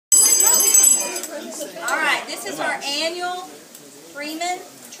All right, this is our annual Freeman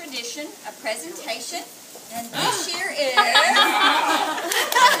tradition, a presentation, and this year is... I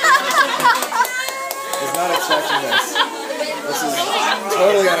was not expecting this. This is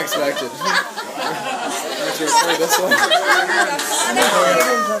totally unexpected. Aren't you afraid this one?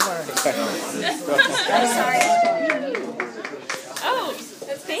 I'm sorry. Oh,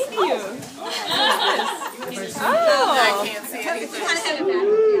 thank you. I can't see anything. Kind of have it back.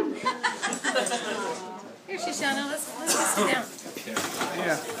 Here, Shoshana, let's sit down.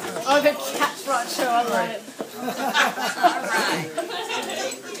 Yeah. Oh, the cat brought show. I love it. All right.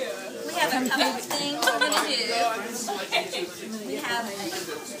 We have a couple of things we're going to do. We have...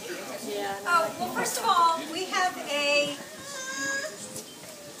 Oh, well, first of all, we have a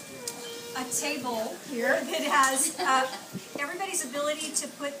table here that has everybody's ability to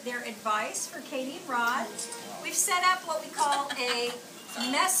put their advice for Katie and Rod. We've set up what we call a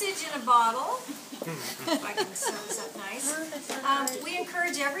message in a bottle. If I can sew this up nice. We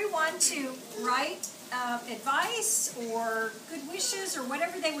encourage everyone to write advice or good wishes or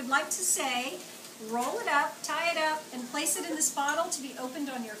whatever they would like to say. Roll it up, tie it up, and place it in this bottle to be opened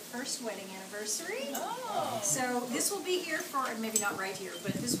on your first wedding anniversary. Oh. So this will be here for, maybe not right here,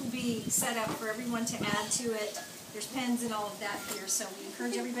 but this will be set up for everyone to add to it. There's pens and all of that here, so we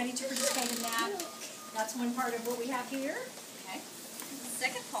encourage everybody to participate in that. That's one part of what we have here. Okay. The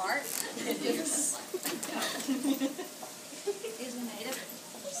second part is made of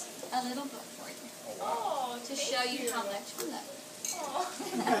a little book for you. Oh, to show you how much we love it.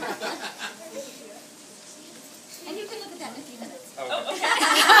 And you can look at that in a few minutes. Oh, okay.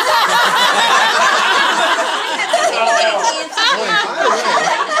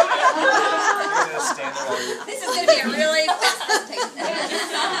 This is going to be a really fast presentation.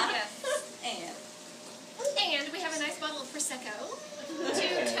 And we have a nice bottle of Prosecco to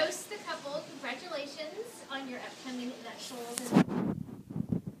toast the couple. Congratulations on your upcoming nuptials.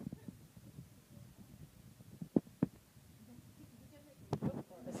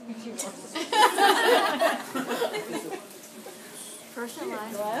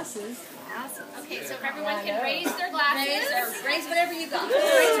 Personalized glasses. Okay, so everyone can raise their glasses. Raise whatever you got.